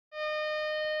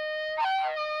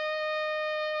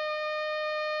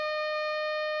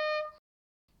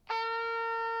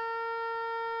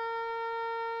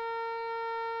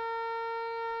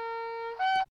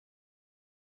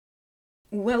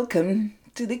Welcome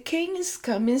to the King is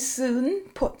Coming Soon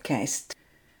podcast,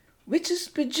 which is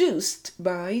produced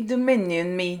by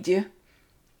Dominion Media.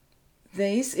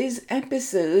 This is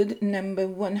episode number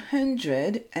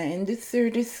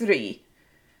 133.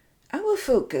 Our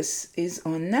focus is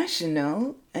on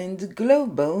national and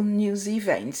global news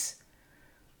events.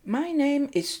 My name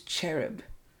is Cherub.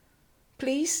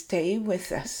 Please stay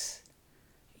with us.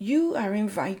 You are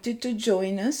invited to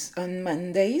join us on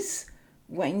Mondays,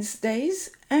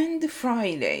 Wednesdays and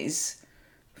Fridays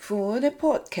for the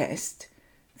podcast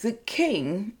The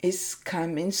King is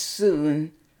Coming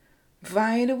Soon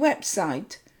via the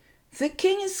website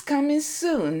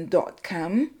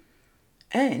thekingiscomingsoon.com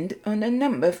and on a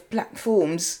number of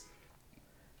platforms.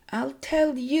 I'll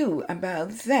tell you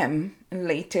about them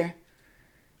later.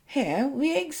 Here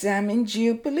we examine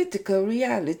geopolitical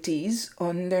realities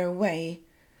on their way.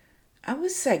 Our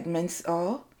segments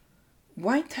are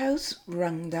White House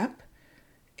Roundup,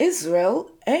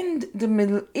 Israel and the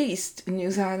Middle East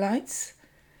news highlights,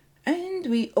 and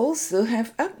we also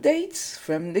have updates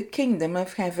from the Kingdom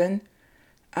of Heaven,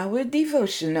 our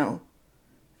devotional.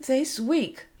 This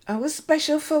week, our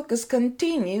special focus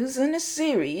continues on a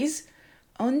series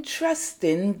on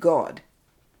trusting God.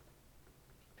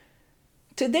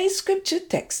 Today's scripture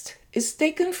text is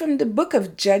taken from the book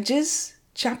of Judges,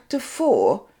 chapter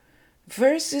 4,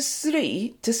 verses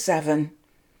 3 to 7.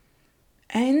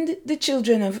 And the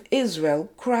children of Israel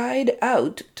cried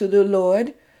out to the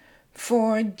Lord,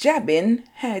 for Jabin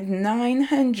had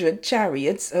 900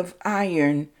 chariots of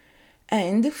iron,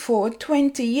 and for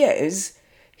 20 years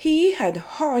he had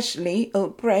harshly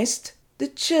oppressed the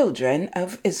children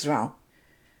of Israel.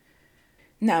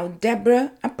 Now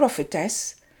Deborah, a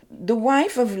prophetess, the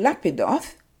wife of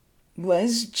Lapidoth,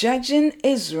 was judging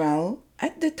Israel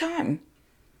at the time.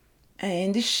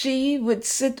 And she would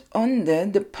sit under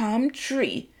the palm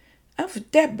tree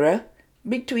of Deborah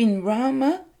between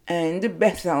Ramah and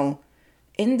Bethel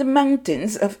in the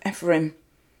mountains of Ephraim.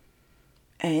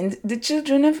 And the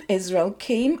children of Israel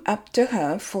came up to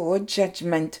her for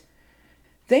judgment.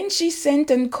 Then she sent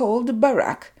and called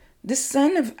Barak, the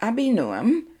son of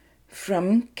Abinoam,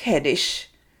 from Kedesh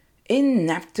in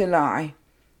Naphtali,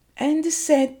 and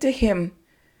said to him,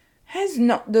 Has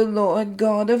not the Lord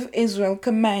God of Israel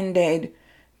commanded,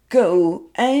 Go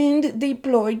and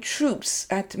deploy troops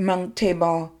at Mount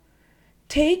Tabor?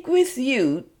 Take with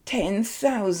you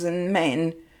 10,000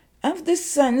 men of the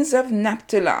sons of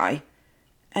Naphtali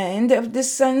and of the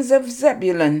sons of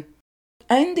Zebulun,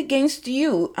 and against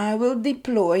you I will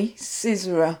deploy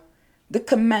Sisera, the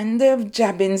commander of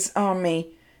Jabin's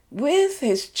army, with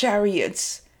his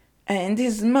chariots and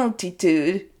his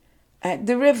multitude at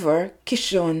the river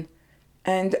Kishon,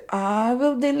 and I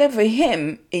will deliver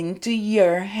him into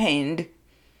your hand.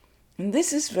 And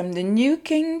this is from the New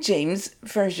King James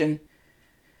Version.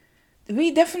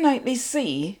 We definitely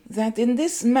see that in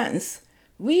this month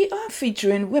we are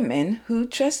featuring women who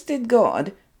trusted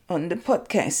God on the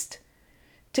podcast.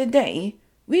 Today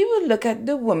we will look at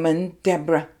the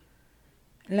Woman-Deborah.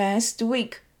 Last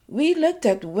week we looked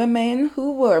at women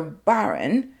who were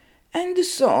barren and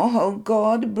saw how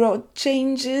God brought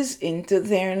changes into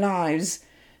their lives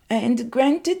and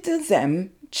granted to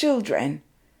them children,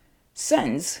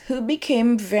 sons who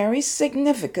became very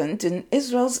significant in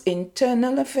Israel's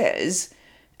internal affairs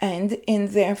and in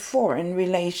their foreign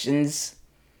relations.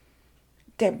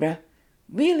 Deborah,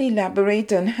 we'll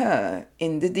elaborate on her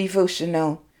in the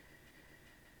devotional.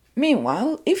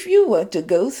 Meanwhile, if you were to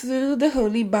go through the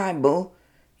Holy Bible,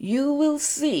 you will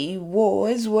see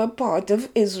wars were part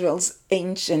of Israel's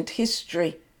ancient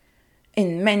history.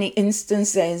 In many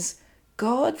instances,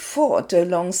 God fought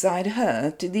alongside her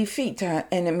to defeat her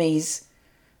enemies.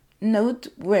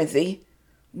 Noteworthy,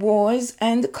 wars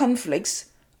and conflicts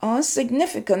are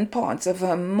significant parts of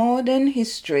her modern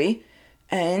history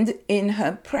and in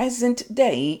her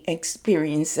present-day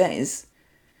experiences.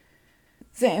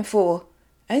 Therefore,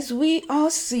 as we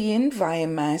are seeing via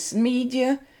mass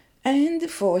media, and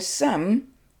for some,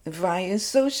 via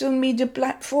social media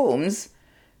platforms,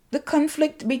 the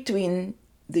conflict between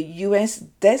the U.S.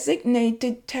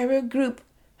 designated terror group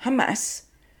Hamas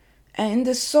and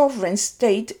the sovereign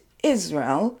state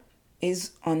Israel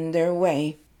is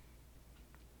underway.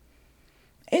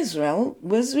 Israel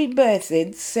was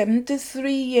rebirthed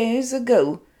 73 years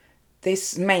ago,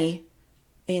 this May,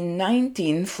 in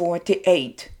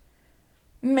 1948.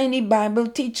 Many Bible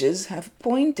teachers have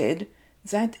pointed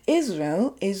that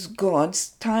Israel is God's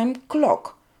time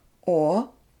clock or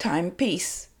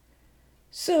timepiece.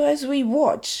 So as we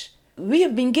watch, we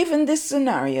have been given this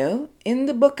scenario in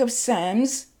the book of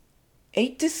Psalms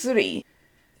 83,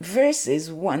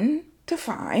 verses 1 to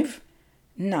 5,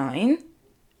 9,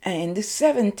 and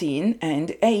 17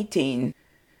 and 18.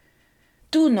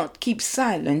 Do not keep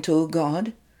silent, O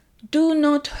God. Do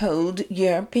not hold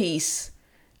your peace.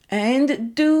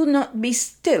 And do not be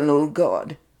still, O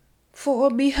God.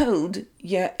 For behold,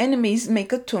 your enemies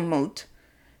make a tumult,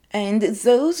 and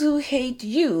those who hate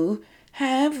you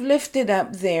have lifted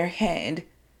up their head.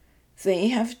 They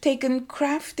have taken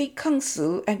crafty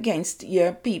counsel against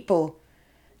your people,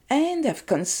 and have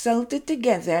consulted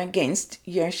together against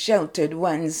your sheltered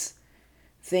ones.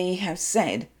 They have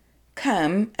said,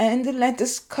 Come and let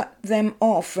us cut them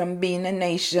off from being a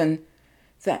nation,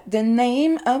 that the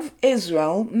name of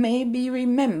Israel may be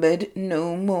remembered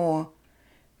no more.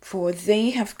 For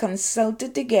they have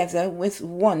consulted together with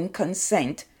one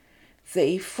consent.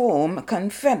 They form a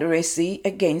confederacy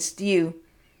against you.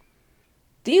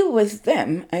 Deal with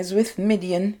them as with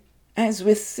Midian, as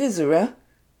with Sisera,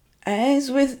 as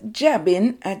with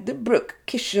Jabin at the brook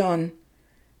Kishon.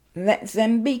 Let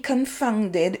them be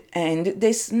confounded and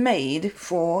dismayed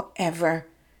forever.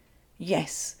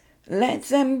 Yes, let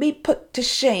them be put to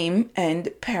shame and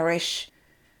perish,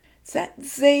 that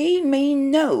they may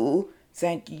know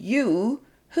that you,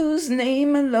 whose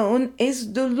name alone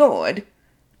is the Lord,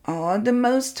 are the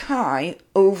Most High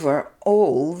over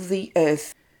all the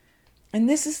earth. And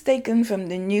this is taken from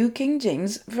the New King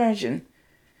James Version.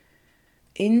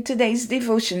 In today's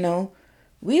devotional,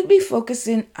 we'll be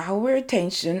focusing our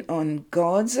attention on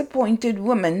God's appointed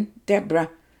woman, Deborah,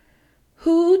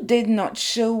 who did not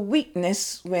show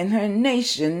weakness when her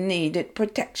nation needed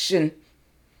protection.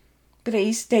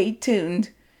 Please stay tuned.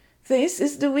 This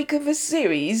is the week of a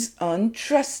series on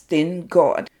trusting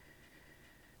God.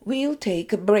 We'll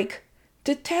take a break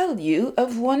to tell you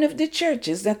of one of the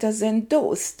churches that has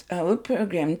endorsed our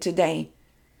program today.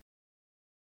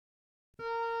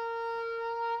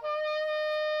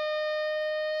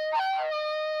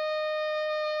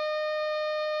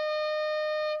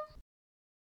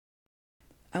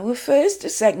 Our first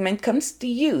segment comes to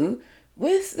you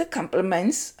with the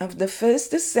compliments of the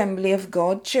First Assembly of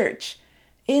God Church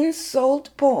in Salt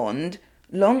Pond,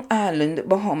 Long Island,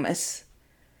 Bahamas.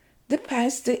 The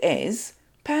pastor is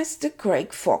Pastor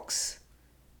Craig Fox.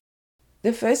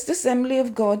 The First Assembly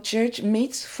of God Church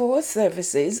meets for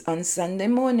services on Sunday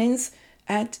mornings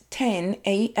at 10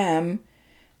 a.m.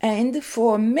 and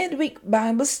for midweek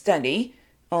Bible study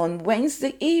on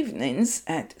Wednesday evenings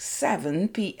at 7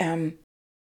 p.m.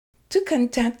 To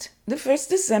contact the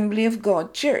First Assembly of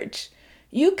God Church,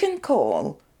 you can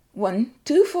call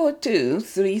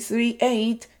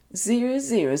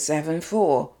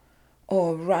 1-242-338-0074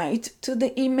 or write to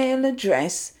the email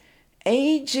address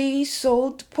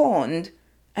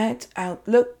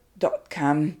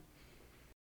agsaltpond@outlook.com.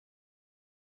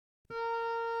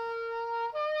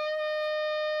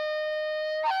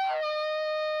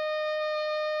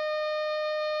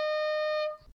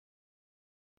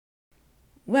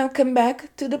 Welcome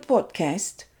back to the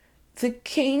podcast. The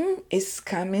King is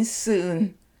coming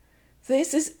soon.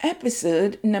 This is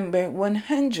episode number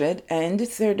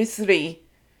 133.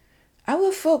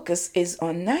 Our focus is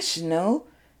on national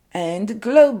and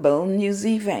global news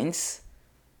events.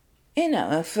 In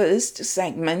our first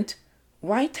segment,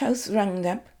 White House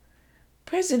Roundup,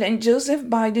 President Joseph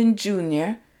Biden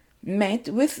Jr. met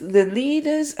with the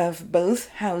leaders of both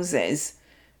houses,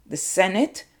 the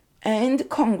Senate and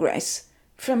Congress,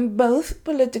 from both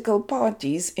political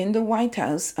parties in the White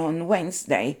House on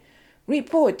Wednesday,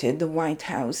 reported the White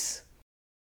House.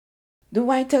 The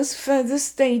White House further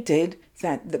stated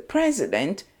that the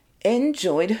president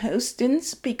enjoyed hosting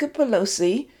Speaker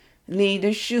Pelosi, Leader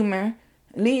Schumer,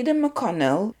 Leader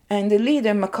McConnell, and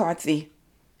Leader McCarthy,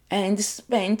 and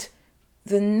spent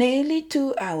the nearly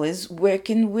 2 hours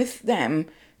working with them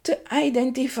to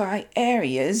identify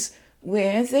areas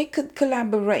where they could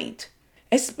collaborate,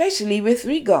 especially with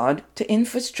regard to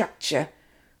infrastructure,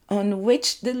 on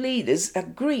which the leaders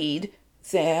agreed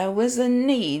there was a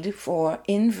need for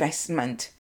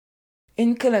investment.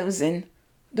 In closing,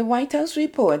 the White House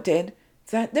reported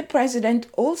that the president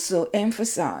also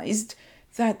emphasized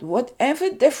that whatever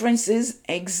differences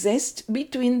exist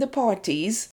between the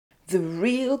parties, the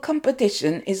real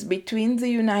competition is between the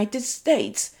United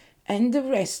States and the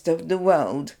rest of the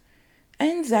world,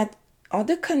 and that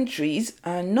other countries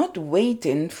are not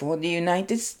waiting for the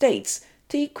United States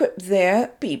to equip their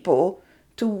people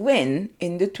to win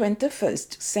in the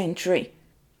 21st century,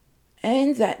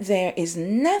 and that there is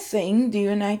nothing the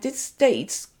United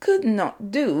States could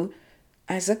not do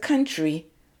as a country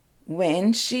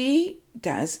when she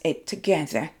does it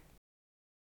together.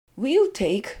 We'll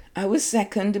take our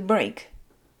second break.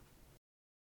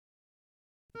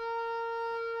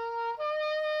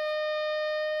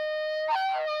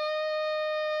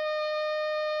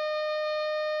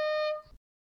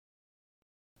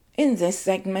 In this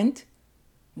segment,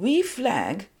 we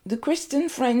flag the Christian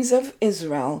Friends of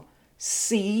Israel,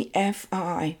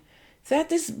 CFI,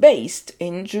 that is based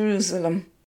in Jerusalem.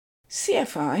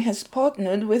 CFI has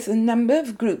partnered with a number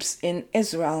of groups in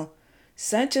Israel,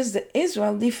 such as the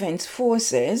Israel Defense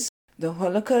Forces, the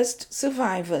Holocaust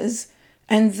survivors,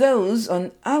 and those on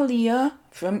Aliyah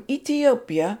from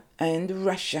Ethiopia and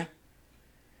Russia.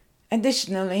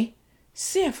 Additionally,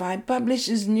 CFI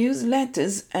publishes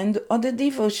newsletters and other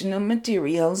devotional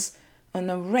materials on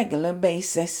a regular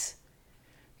basis.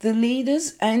 The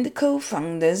leaders and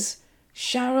co-founders,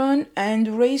 Sharon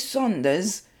and Ray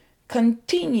Saunders,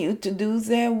 continue to do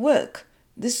their work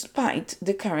despite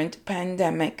the current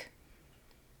pandemic.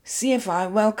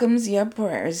 CFI welcomes your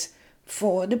prayers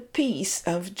for the peace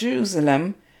of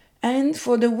Jerusalem and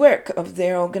for the work of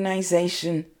their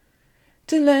organization.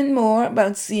 To learn more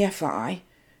about CFI,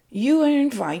 you are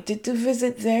invited to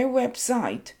visit their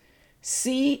website,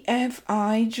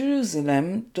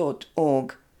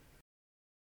 cfijerusalem.org.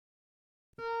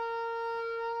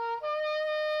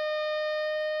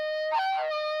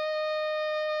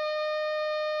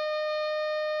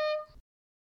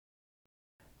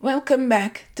 Welcome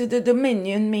back to the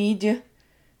Dominion Media.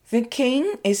 The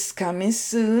King is Coming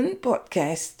Soon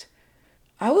podcast.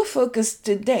 Our focus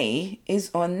today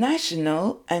is on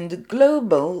national and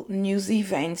global news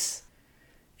events.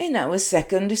 In our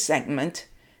second segment,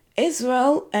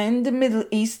 Israel and the Middle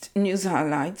East news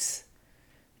highlights.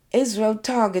 Israel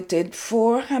targeted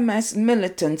 4 Hamas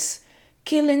militants,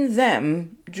 killing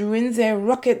them during their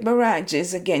rocket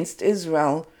barrages against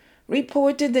Israel,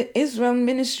 reported the Israel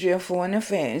Ministry of Foreign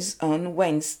Affairs on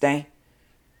Wednesday.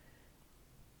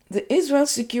 The Israel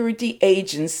Security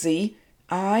Agency,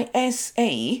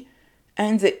 ISA,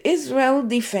 and the Israel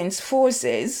Defense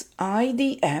Forces,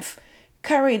 IDF,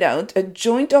 carried out a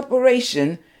joint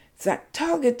operation that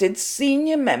targeted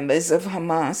senior members of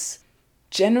Hamas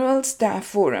General Staff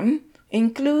Forum,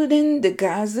 including the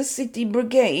Gaza City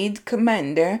Brigade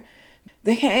commander,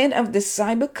 the head of the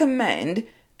Cyber Command,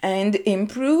 and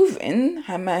improving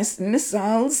Hamas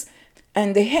missiles,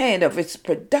 and the head of its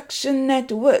production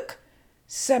network,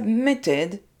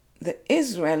 submitted the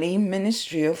Israeli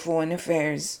Ministry of Foreign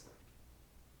Affairs.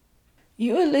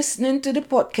 You are listening to the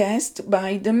podcast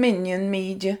by Dominion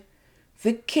Media.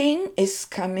 The King is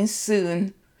Coming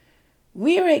Soon.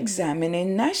 We are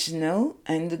examining national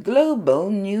and global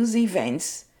news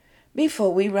events.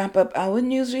 Before we wrap up our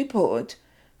news report,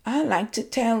 I'd like to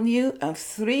tell you of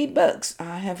 3 books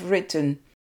I have written.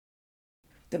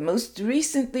 The most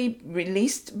recently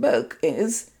released book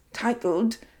is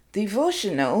titled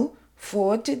Devotional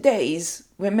for Today's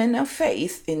Women of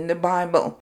Faith in the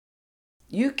Bible.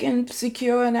 You can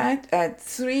secure that at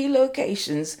 3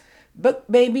 locations: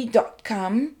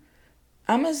 bookbaby.com,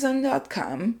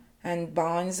 amazon.com, and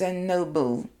Barnes &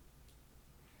 Noble.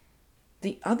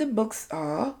 The other books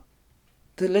are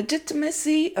The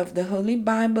Legitimacy of the Holy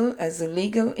Bible as a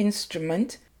Legal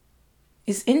Instrument.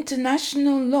 Is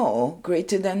international law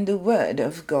greater than the Word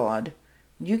of God?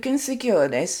 You can secure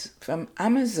this from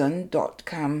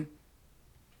amazon.com.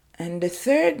 And the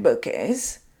third book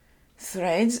is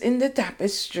Threads in the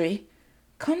Tapestry,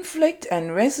 Conflict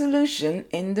and Resolution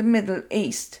in the Middle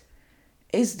East.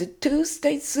 Is the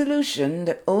 2-state solution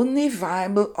the only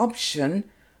viable option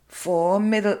for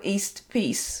Middle East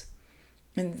peace?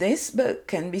 And this book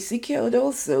can be secured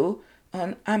also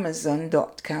on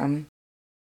amazon.com.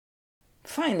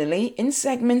 Finally, in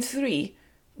segment 3,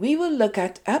 we will look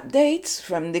at updates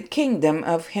from the Kingdom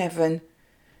of Heaven.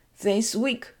 This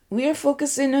week, we are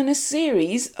focusing on a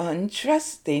series on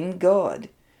trusting God.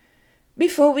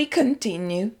 Before we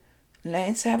continue,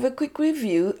 let's have a quick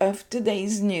review of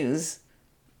today's news.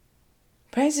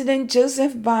 President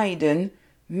Joseph Biden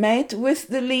met with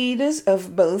the leaders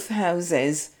of both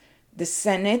houses, the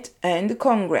Senate and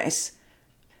Congress,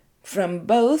 from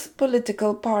both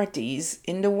political parties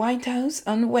in the White House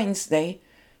on Wednesday,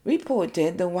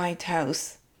 reported the White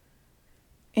House.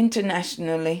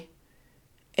 Internationally,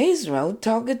 Israel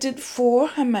targeted 4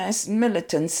 Hamas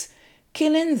militants,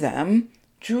 killing them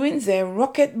during their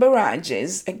rocket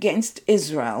barrages against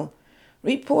Israel,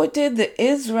 reported the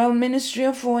Israel Ministry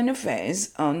of Foreign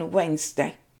Affairs on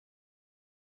Wednesday.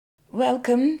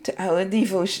 Welcome to our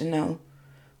devotional.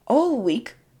 All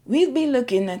week, we'll be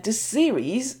looking at a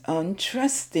series on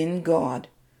trusting God.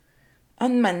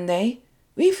 On Monday,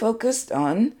 we focused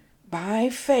on, by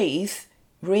faith,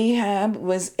 Rahab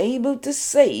was able to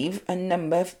save a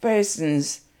number of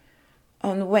persons.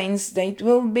 On Wednesday, it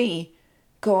will be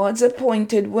God's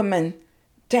appointed woman,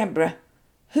 Deborah,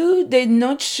 who did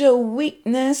not show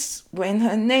weakness when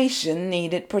her nation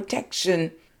needed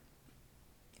protection.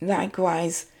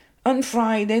 Likewise, On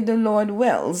Friday, the Lord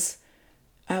wills,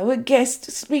 our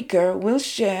guest speaker will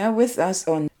share with us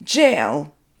on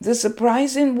Jael, the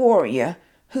surprising warrior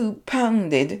who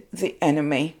pounded the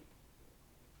enemy.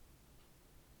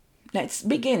 Let's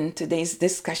begin today's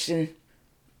discussion.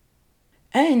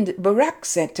 And Barak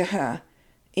said to her,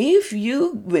 "If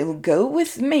you will go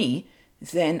with me,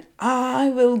 then I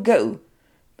will go.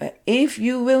 But if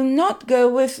you will not go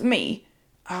with me,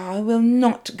 I will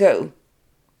not go."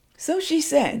 So she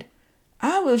said,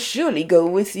 "I will surely go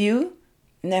with you.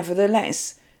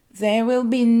 Nevertheless, there will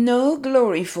be no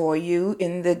glory for you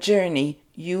in the journey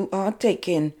you are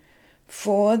taking,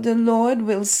 for the Lord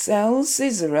will sell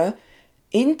Sisera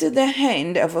into the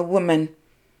hand of a woman."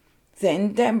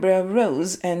 Then Deborah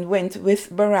rose and went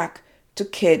with Barak to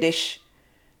Kadesh.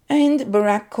 And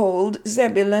Barak called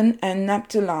Zebulun and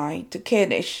Naphtali to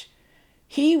Kadesh.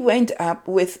 He went up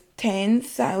with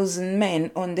 10,000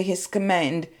 men under his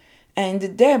command,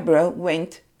 and Deborah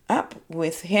went up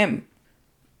with him.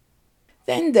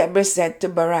 Then Deborah said to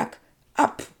Barak,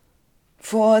 "Up,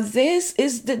 for this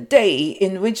is the day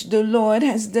in which the Lord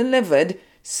has delivered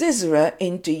Sisera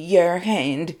into your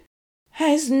hand.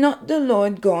 Has not the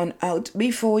Lord gone out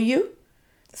before you?"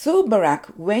 So Barak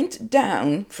went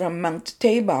down from Mount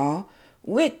Tabor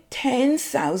with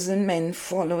 10,000 men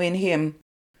following him.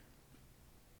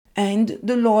 And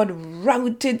the Lord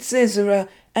routed Sisera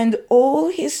and all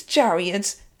his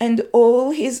chariots and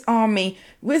all his army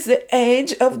with the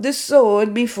edge of the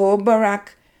sword before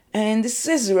Barak. And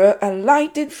Sisera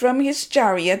alighted from his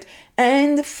chariot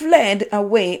and fled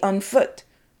away on foot.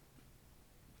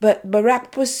 But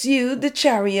Barak pursued the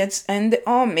chariots and the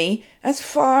army as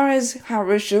far as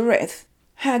Harosheth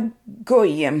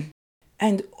Hagoyim,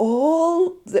 and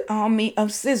all the army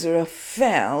of Sisera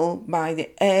fell by the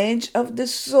edge of the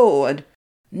sword.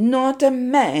 Not a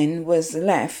man was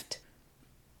left.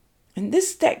 And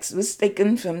this text was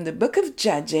taken from the book of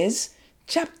Judges,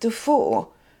 chapter 4,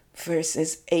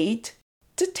 verses 8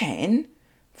 to 10,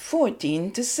 14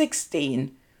 to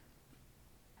 16.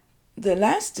 The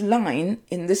last line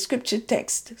in the scripture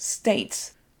text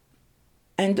states,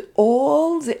 "And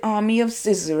all the army of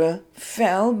Sisera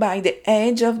fell by the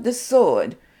edge of the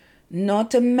sword.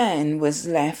 Not a man was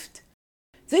left."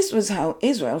 This was how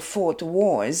Israel fought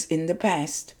wars in the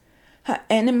past. Her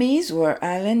enemies were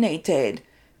alienated,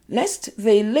 lest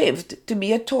they lived to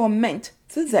be a torment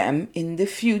to them in the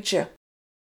future.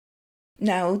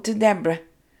 Now to Deborah.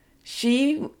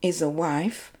 She is a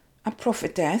wife, a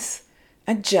prophetess,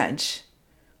 a judge.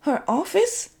 Her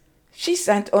office? She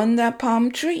sat under a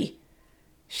palm tree.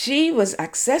 She was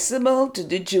accessible to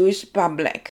the Jewish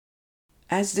public.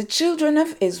 As the children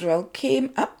of Israel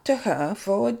came up to her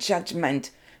for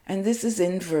judgment, and this is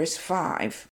in verse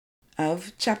 5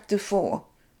 of chapter 4.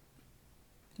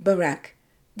 Barak,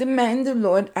 the man the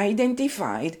Lord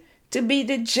identified to be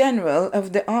the general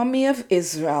of the army of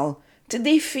Israel, to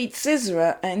defeat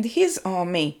Sisera and his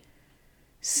army.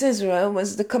 Sisera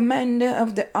was the commander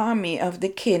of the army of the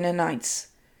Canaanites.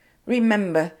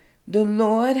 Remember, the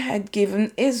Lord had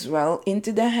given Israel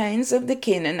into the hands of the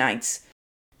Canaanites.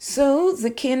 So the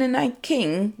Canaanite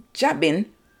king, Jabin,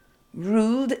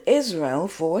 ruled Israel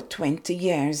for 20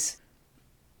 years.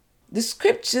 The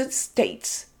scripture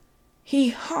states, he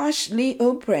harshly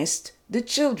oppressed the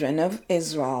children of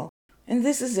Israel. And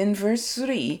this is in verse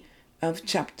 3 of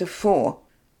chapter 4.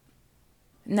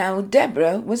 Now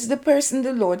Deborah was the person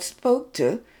the Lord spoke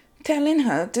to, telling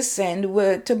her to send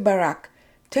word to Barak,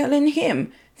 telling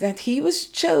him that he was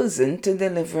chosen to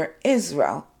deliver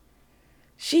Israel.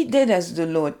 She did as the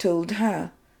Lord told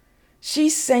her. She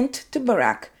sent to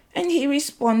Barak, and he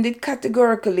responded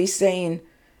categorically, saying,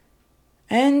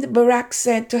 "And Barak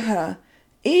said to her,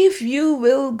 If you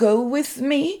will go with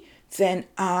me, then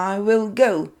I will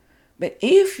go. But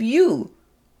if you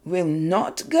will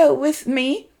not go with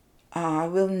me, I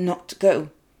will not go."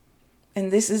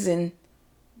 And this is in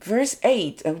verse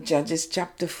 8 of Judges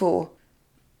chapter 4.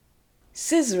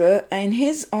 Sisera and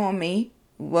his army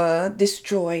were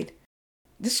destroyed.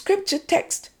 The scripture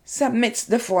text submits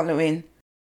the following.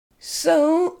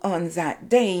 So on that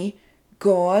day,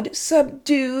 God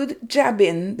subdued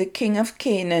Jabin, the king of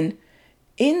Canaan,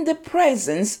 in the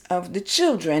presence of the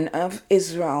children of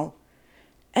Israel.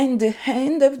 And the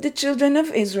hand of the children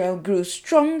of Israel grew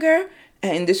stronger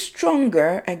and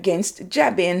stronger against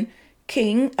Jabin,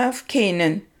 king of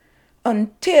Canaan,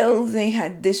 until they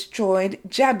had destroyed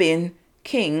Jabin,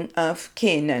 king of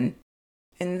Canaan.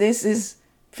 And this is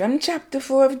from chapter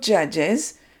 4 of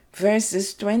Judges,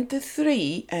 verses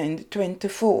 23 and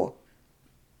 24.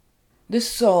 The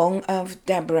Song of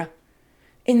Deborah.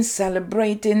 In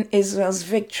celebrating Israel's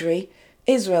victory,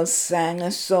 Israel sang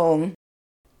a song.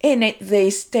 In it they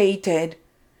stated,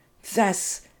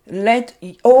 "Thus let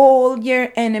all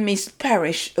your enemies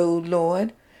perish, O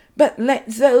Lord, but let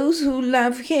those who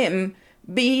love him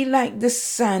be like the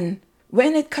sun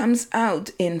when it comes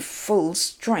out in full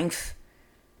strength."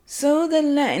 So the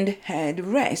land had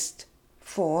rest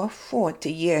for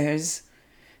 40 years.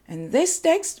 And this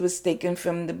text was taken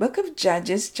from the book of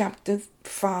Judges, chapter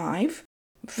 5,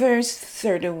 verse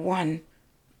 31.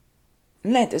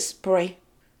 Let us pray.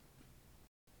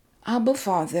 Abba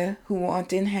Father, who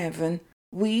art in heaven,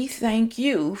 we thank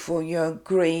you for your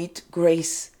great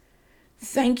grace.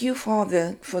 Thank you,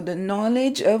 Father, for the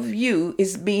knowledge of you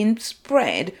is being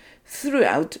spread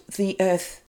throughout the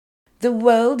earth. The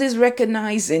world is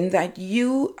recognizing that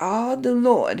you are the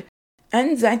Lord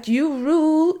and that you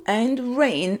rule and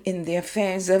reign in the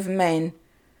affairs of men.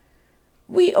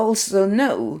 We also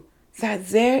know that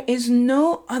there is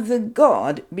no other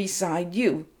God beside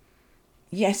you.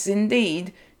 Yes,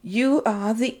 indeed, you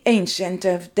are the Ancient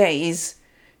of Days.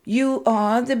 You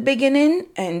are the beginning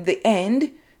and the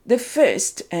end, the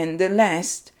first and the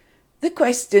last. The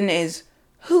question is,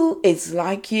 who is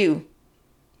like you?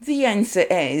 The answer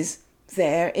is,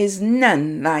 there is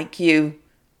none like you.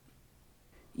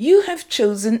 You have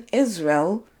chosen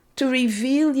Israel to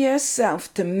reveal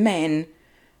yourself to men,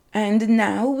 and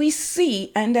now we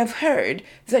see and have heard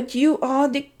that you are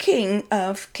the King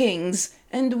of Kings,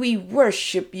 and we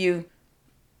worship you.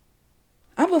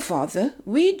 Abba Father,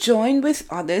 we join with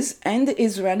others and the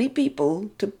Israeli people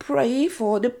to pray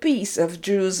for the peace of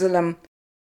Jerusalem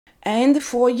and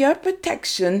for your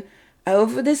protection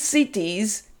over the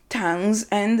cities, towns,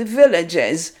 and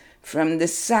villages from the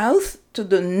south to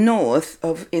the north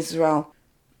of Israel.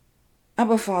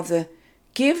 Abba Father,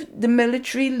 give the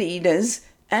military leaders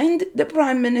and the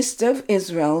Prime Minister of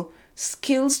Israel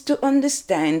skills to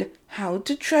understand how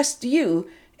to trust you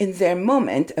in their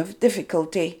moment of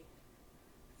difficulty.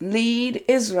 Lead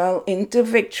Israel into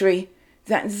victory,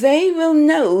 that they will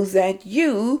know that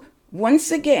you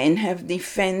once again have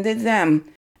defended them,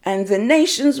 and the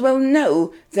nations will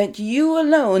know that you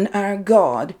alone are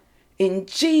God. In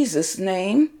Jesus'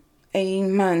 name,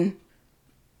 amen.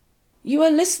 You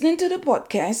are listening to the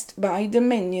podcast by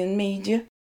Dominion Media.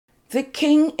 The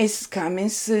King is coming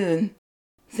soon.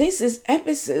 This is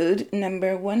episode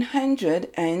number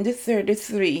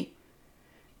 133.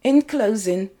 In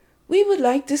closing, we would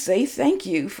like to say thank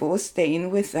you for staying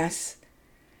with us.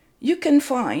 You can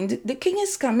find the King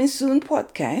is Coming Soon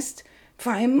podcast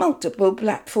via multiple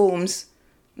platforms,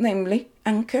 namely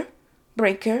Anchor,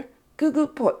 Breaker, Google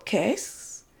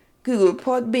Podcasts, Google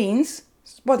Podbeans,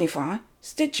 Spotify,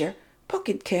 Stitcher,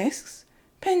 Pocket Casts,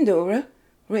 Pandora,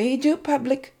 Radio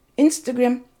Public,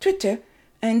 Instagram, Twitter,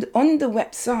 and on the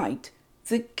website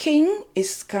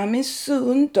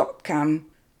thekingiscomingsoon.com.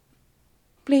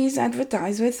 Please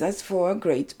advertise with us for a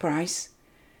great price.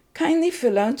 Kindly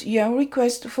fill out your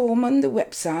request form on the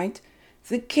website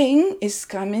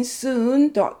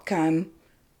thekingiscomingsoon.com.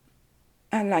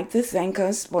 I'd like to thank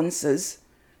our sponsors.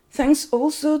 Thanks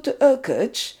also to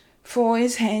Urkuch for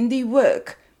his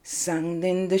handiwork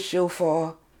sounding the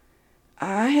shofar.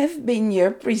 I have been your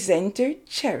presenter,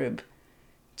 Cherub.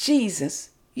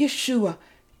 Jesus, Yeshua,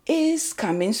 is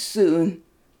coming soon.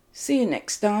 See you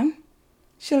next time.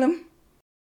 Shalom.